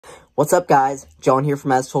What's up guys, John here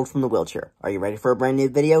from As Told from the Wheelchair. Are you ready for a brand new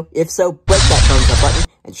video? If so, break that thumbs up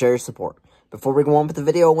button and share your support. Before we go on with the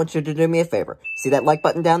video, I want you to do me a favor. See that like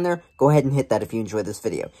button down there? Go ahead and hit that if you enjoyed this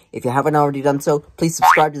video. If you haven't already done so, please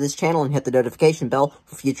subscribe to this channel and hit the notification bell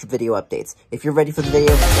for future video updates. If you're ready for the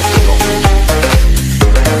video, let's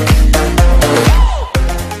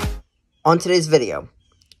go. On today's video,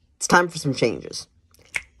 it's time for some changes.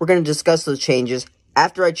 We're going to discuss those changes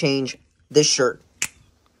after I change this shirt.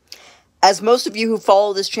 As most of you who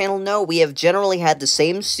follow this channel know, we have generally had the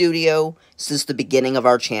same studio since the beginning of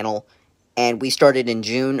our channel, and we started in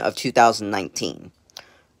June of 2019.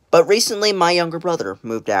 But recently, my younger brother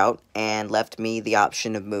moved out and left me the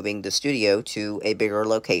option of moving the studio to a bigger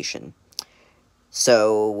location.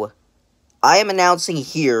 So, I am announcing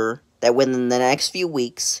here that within the next few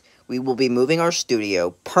weeks, we will be moving our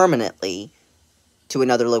studio permanently to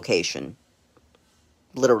another location.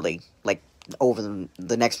 Literally, like, over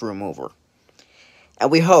the next room over.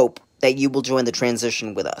 And we hope that you will join the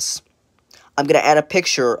transition with us. I'm going to add a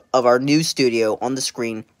picture of our new studio on the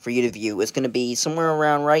screen for you to view. It's going to be somewhere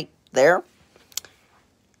around right there.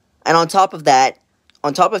 And on top of that,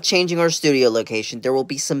 on top of changing our studio location, there will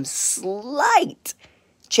be some slight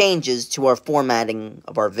changes to our formatting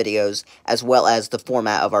of our videos, as well as the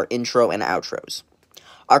format of our intro and outros.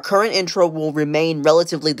 Our current intro will remain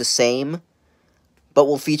relatively the same, but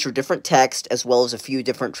will feature different text as well as a few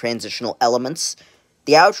different transitional elements.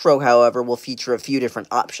 The outro, however, will feature a few different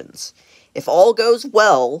options. If all goes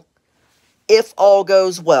well,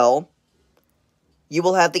 you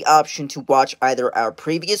will have the option to watch either our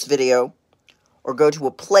previous video or go to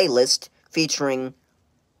a playlist featuring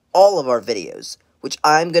all of our videos, which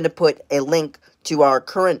I'm going to put a link to our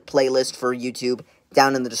current playlist for YouTube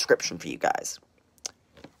down in the description for you guys.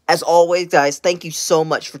 As always, guys, thank you so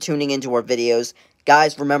much for tuning into our videos.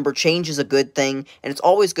 Guys, remember, change is a good thing, and it's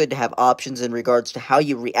always good to have options in regards to how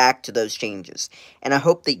you react to those changes. And I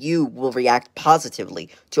hope that you will react positively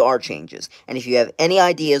to our changes. And if you have any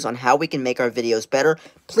ideas on how we can make our videos better,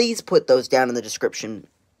 please put those down in the description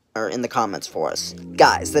or in the comments for us.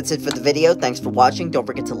 Guys, that's it for the video. Thanks for watching. Don't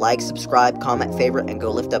forget to like, subscribe, comment, favorite, and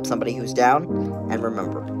go lift up somebody who's down. And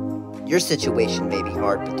remember, your situation may be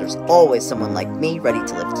hard, but there's always someone like me ready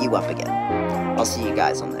to lift you up again. I'll see you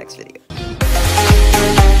guys on the next video.